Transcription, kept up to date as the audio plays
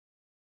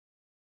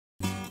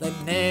They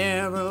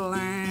never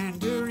learned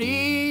to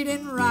read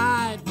and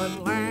write, but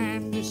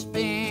learned to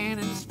spin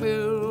and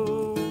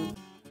spool.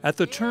 At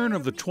the turn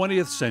of the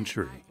 20th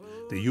century,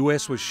 the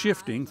U.S. was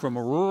shifting from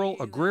a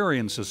rural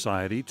agrarian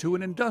society to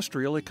an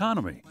industrial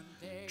economy.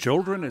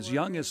 Children as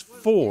young as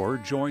 4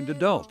 joined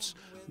adults,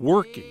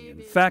 working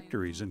in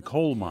factories and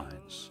coal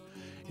mines.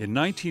 In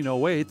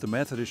 1908, the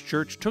Methodist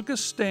Church took a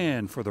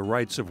stand for the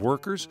rights of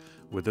workers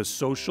with a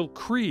social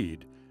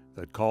creed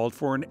that called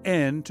for an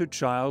end to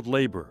child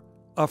labor,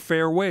 a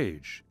fair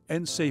wage,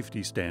 and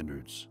safety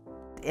standards.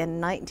 In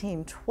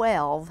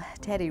 1912,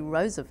 Teddy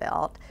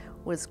Roosevelt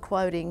was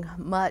quoting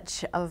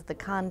much of the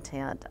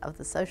content of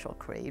the Social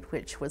Creed,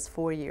 which was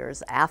 4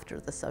 years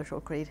after the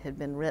Social Creed had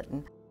been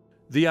written.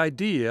 The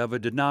idea of a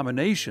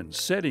denomination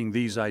setting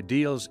these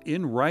ideals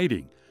in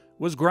writing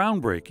was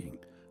groundbreaking,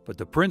 but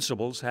the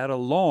principles had a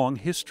long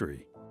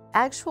history.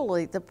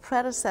 Actually, the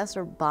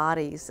predecessor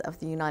bodies of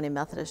the United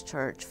Methodist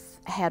Church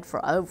had for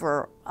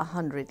over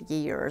 100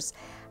 years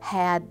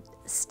had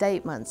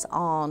statements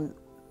on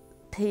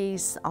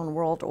peace, on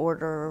world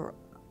order,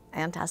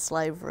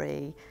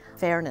 anti-slavery,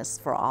 fairness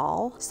for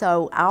all.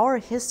 So our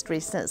history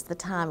since the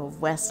time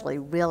of Wesley,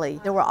 really,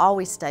 there were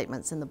always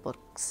statements in the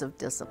books of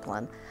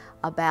discipline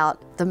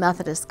about the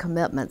Methodist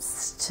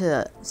commitments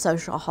to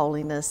social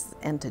holiness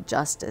and to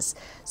justice.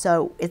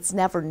 So it's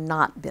never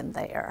not been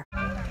there.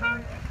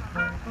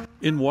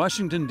 In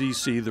Washington,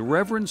 D.C., the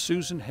Reverend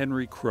Susan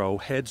Henry-Crowe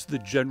heads the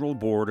General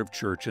Board of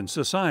Church and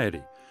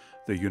Society,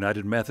 the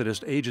United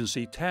Methodist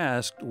agency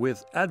tasked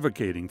with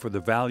advocating for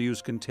the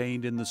values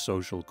contained in the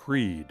Social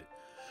Creed.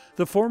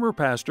 The former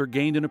pastor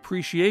gained an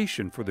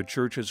appreciation for the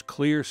church's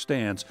clear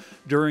stance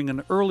during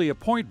an early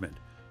appointment,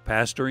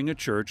 pastoring a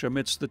church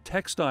amidst the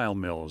textile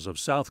mills of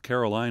South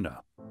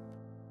Carolina.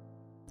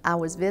 I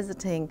was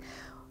visiting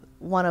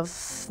one of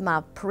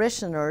my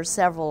parishioners,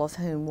 several of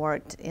whom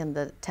worked in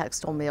the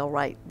textile mill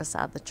right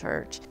beside the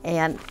church,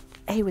 and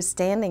he was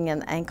standing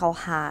in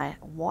ankle-high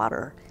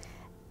water.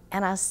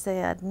 And I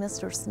said,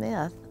 "Mr.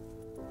 Smith,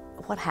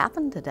 what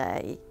happened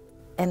today?"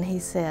 And he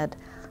said,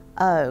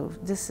 "Oh,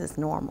 this is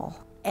normal."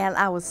 And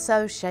I was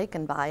so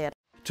shaken by it.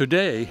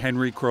 Today,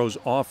 Henry-Crowe's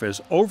office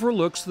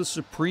overlooks the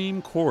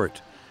Supreme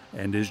Court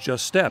and is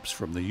just steps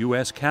from the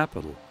U.S.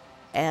 Capitol.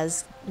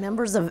 As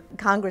members of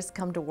Congress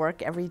come to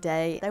work every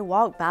day, they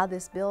walk by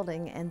this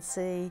building and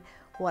see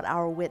what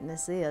our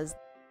witness is.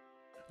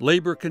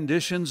 Labor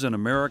conditions in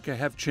America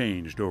have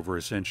changed over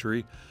a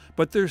century,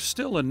 but there's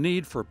still a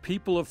need for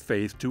people of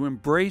faith to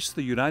embrace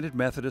the United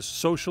Methodist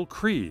Social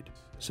Creed,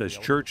 says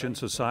Church and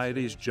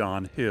Society's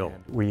John Hill.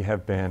 We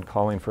have been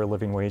calling for a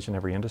living wage in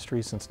every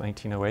industry since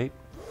 1908,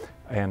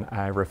 and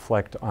I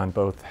reflect on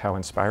both how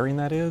inspiring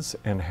that is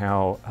and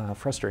how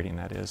frustrating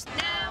that is. No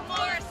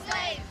more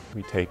slaves!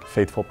 We take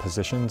faithful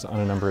positions on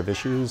a number of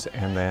issues,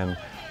 and then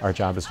our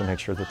job is to make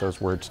sure that those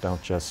words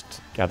don't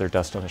just gather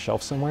dust on a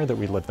shelf somewhere, that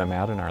we live them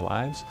out in our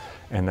lives,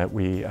 and that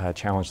we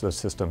challenge those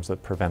systems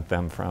that prevent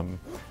them from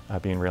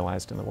being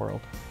realized in the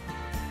world.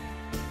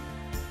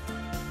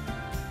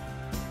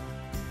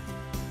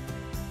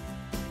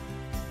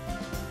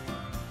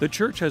 The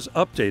church has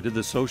updated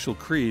the Social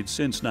Creed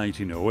since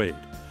 1908.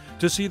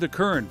 To see the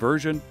current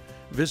version,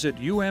 visit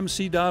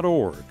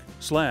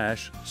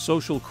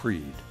umc.org/Social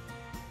Creed.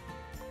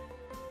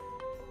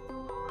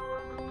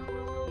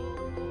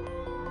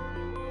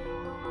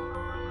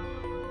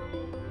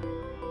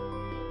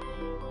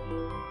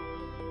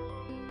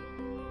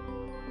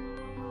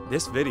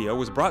 This video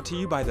was brought to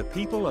you by the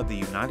people of the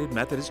United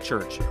Methodist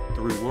Church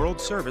through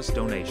World Service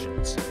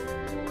donations.